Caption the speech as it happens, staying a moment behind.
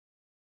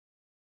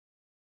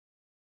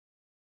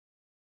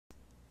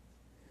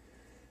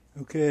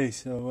Okay,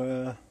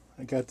 so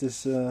I got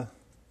this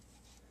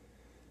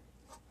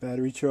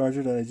battery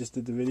charger that I just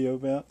did the video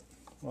about.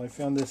 Well, I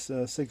found this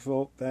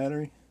 6-volt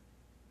battery.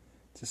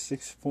 It's a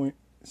 6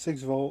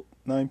 volt,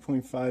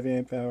 9.5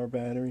 amp hour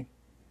battery,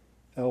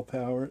 L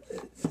power.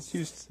 It's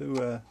used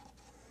to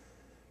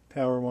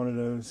power one of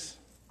those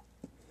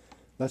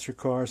electric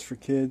cars for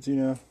kids, you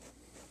know.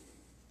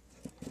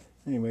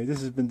 Anyway,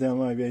 this has been down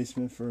my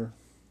basement for,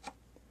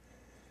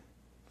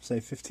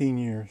 say, 15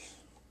 years.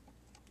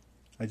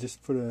 I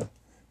just put a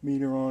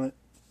meter on it.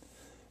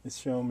 It's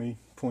showing me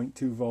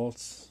 0.2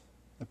 volts.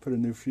 I put a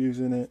new fuse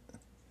in it.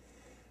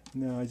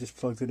 Now I just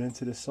plugged it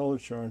into the solar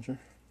charger.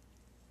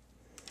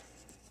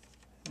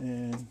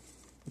 And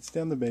it's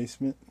down the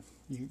basement.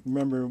 You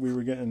remember we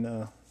were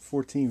getting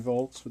 14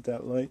 volts with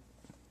that light.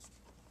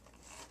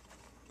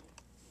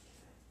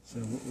 So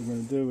what we're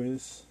going to do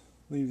is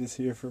leave this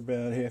here for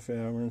about half an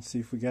hour and see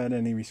if we got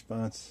any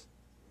response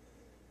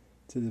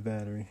to the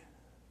battery.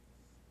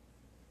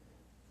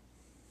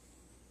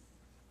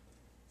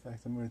 In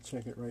fact, I'm going to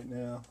check it right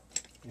now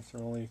after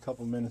only a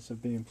couple minutes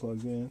of being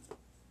plugged in.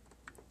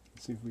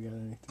 Let's see if we got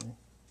anything.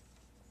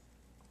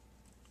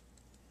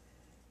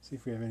 See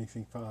if we have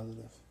anything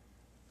positive.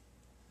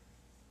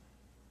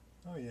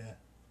 Oh yeah.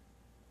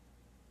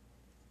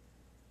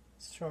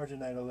 It's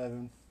charging at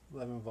 11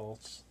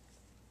 volts.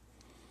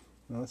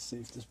 Now let's see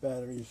if this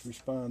battery is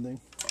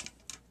responding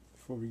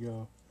before we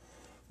go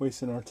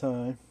wasting our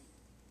time.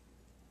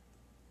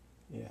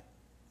 Yeah.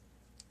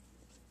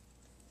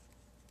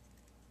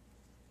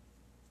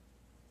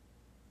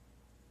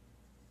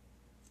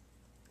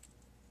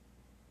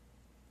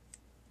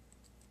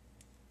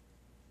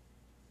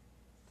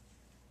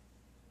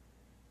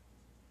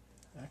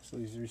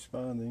 Actually, he's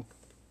responding.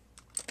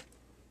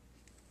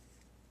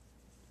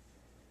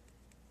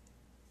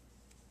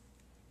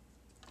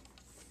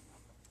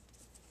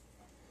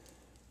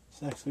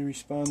 It's actually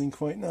responding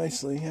quite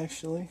nicely,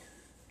 actually.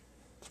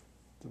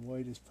 The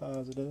white is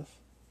positive.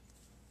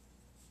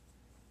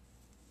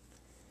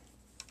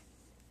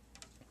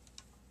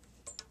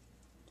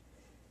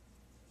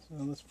 So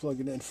let's plug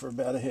it in for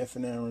about a half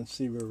an hour and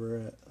see where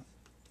we're at.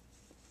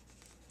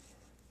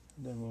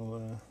 And then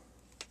we'll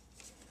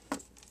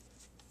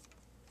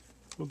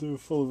do a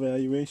full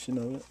evaluation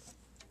of it.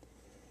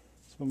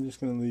 So I'm just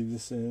going to leave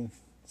this in.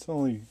 It's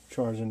only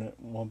charging at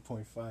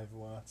 1.5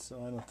 watts,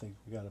 so I don't think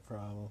we got a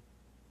problem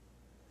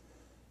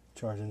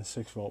charging a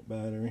 6-volt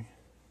battery.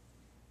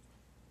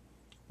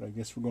 But I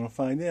guess we're going to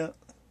find out.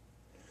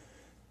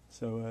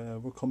 So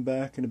we'll come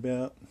back in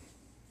about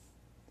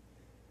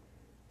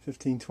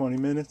 15-20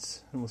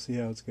 minutes and we'll see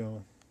how it's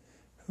going.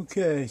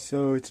 Okay,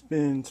 so it's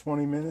been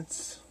 20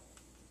 minutes.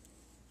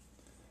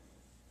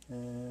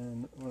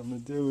 And what I'm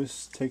going to do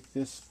is take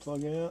this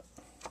plug out.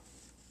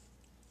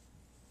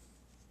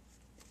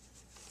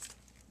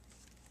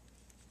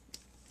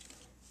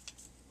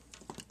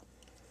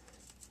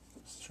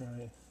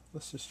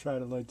 Let's just try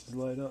to light this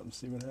light up and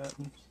see what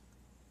happens.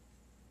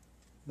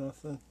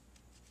 Nothing.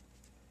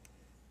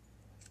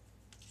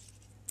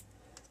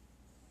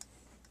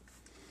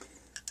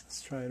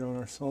 Let's try it on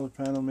our solar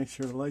panel, make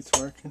sure the light's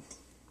working.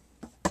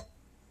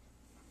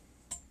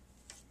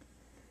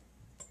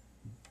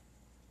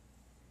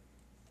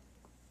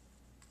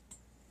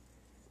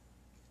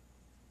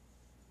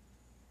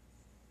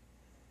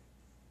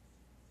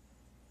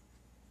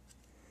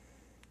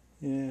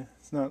 Yeah,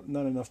 it's not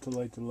enough to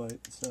light the light,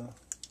 so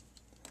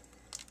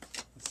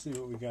let's see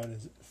what we got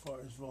as far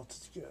as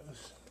voltage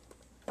goes.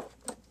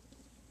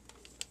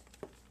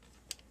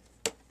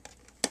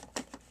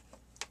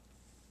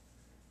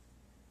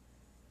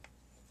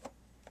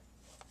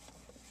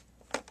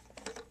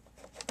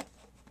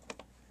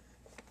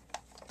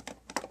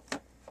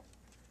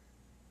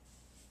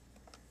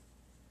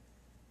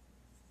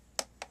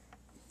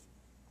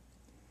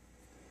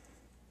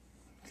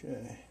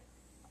 Okay,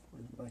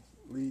 where's my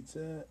leads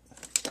at?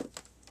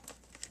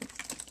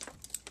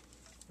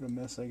 What a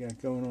mess I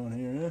got going on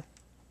here, huh?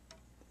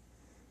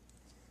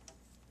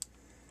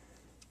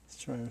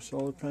 Let's try our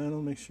solar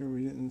panel, make sure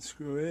we didn't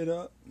screw it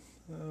up.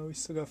 We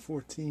still got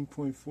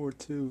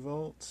 14.42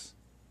 volts.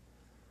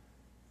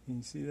 Can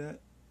you see that?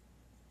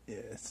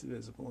 Yeah, it's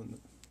visible in the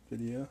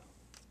video.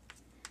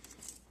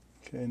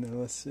 Okay,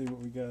 now let's see what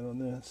we got on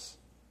this.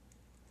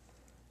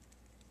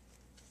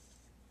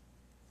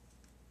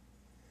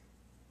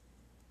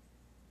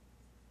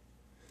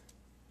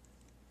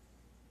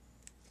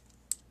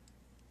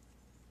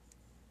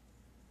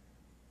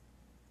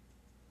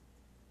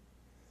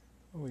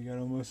 Oh, we got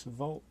almost a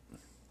volt.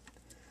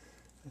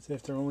 That's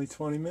after only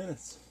 20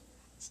 minutes.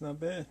 It's not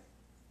bad.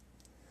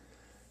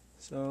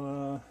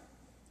 So,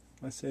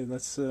 I say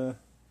let's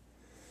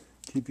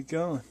keep it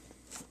going.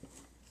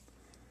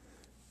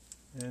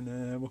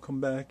 And we'll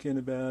come back in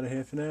about a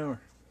half an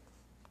hour.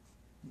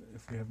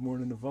 If we have more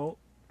than a volt,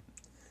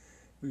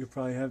 we could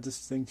probably have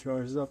this thing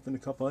charged up in a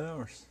couple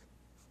hours.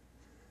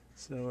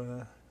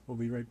 So, we'll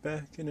be right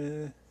back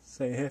in,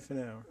 say, half an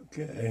hour.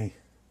 Okay.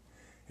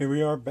 Here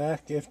we are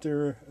back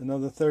after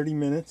another 30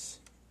 minutes.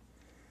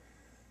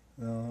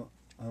 I'm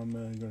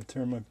going to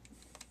turn my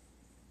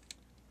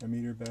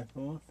meter back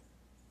on.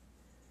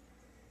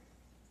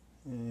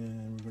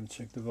 And we're going to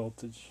check the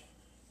voltage.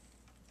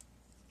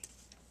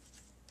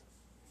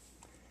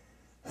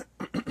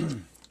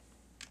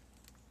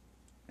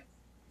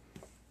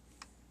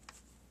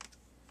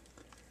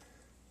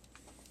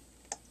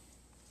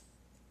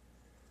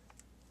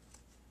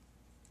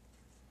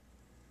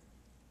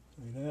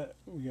 Look at that,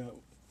 we got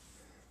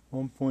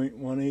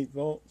 1.18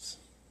 volts.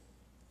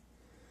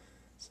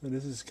 So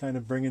this is kind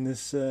of bringing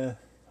this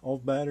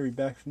old battery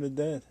back from the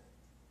dead.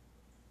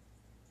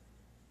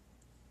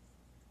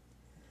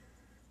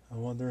 I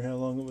wonder how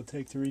long it would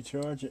take to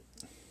recharge it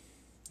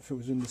if it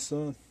was in the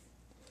sun,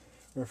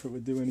 or if it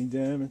would do any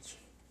damage.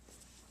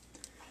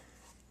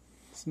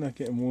 It's not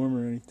getting warm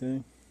or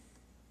anything.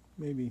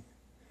 Maybe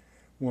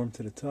warm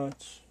to the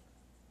touch.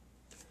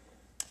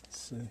 Let's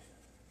see.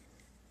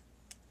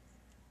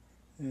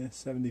 Yeah,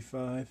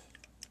 75.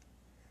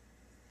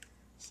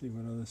 Let's see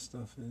what other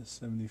stuff is.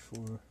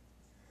 74.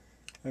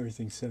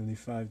 Everything's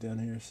 75 down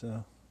here,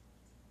 so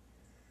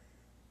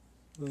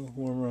a little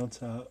warmer on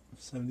top.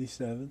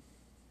 77.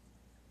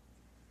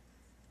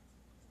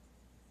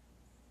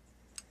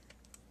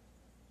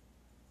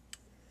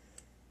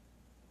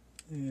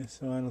 Yeah,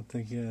 so I don't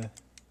think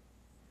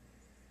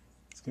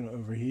it's going to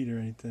overheat or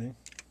anything.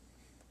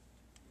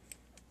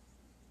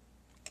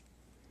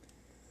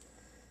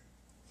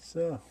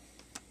 So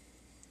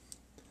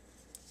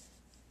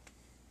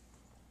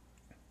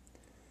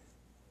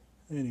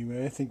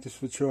anyway, I think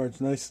this would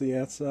charge nicely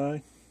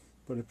outside,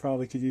 but it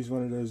probably could use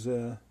one of those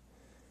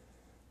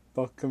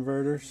buck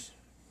converters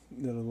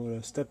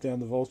that'll step down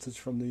the voltage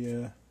from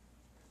the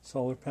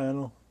solar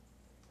panel.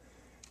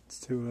 It's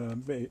to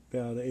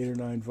about 8 or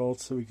 9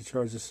 volts, so we could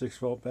charge a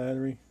 6-volt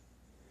battery,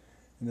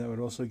 and that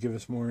would also give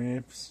us more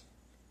amps.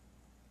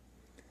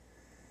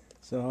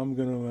 So I'm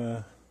going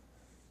to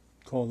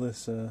call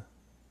this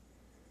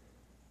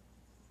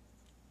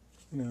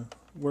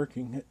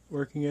working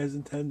as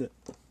intended.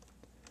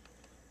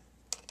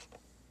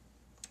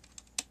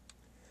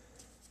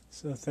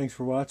 So thanks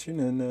for watching,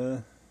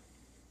 and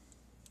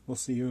we'll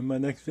see you in my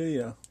next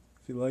video.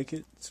 If you like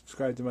it,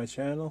 subscribe to my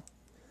channel,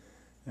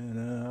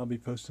 and I'll be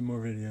posting more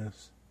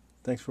videos.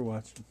 Thanks for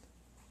watching.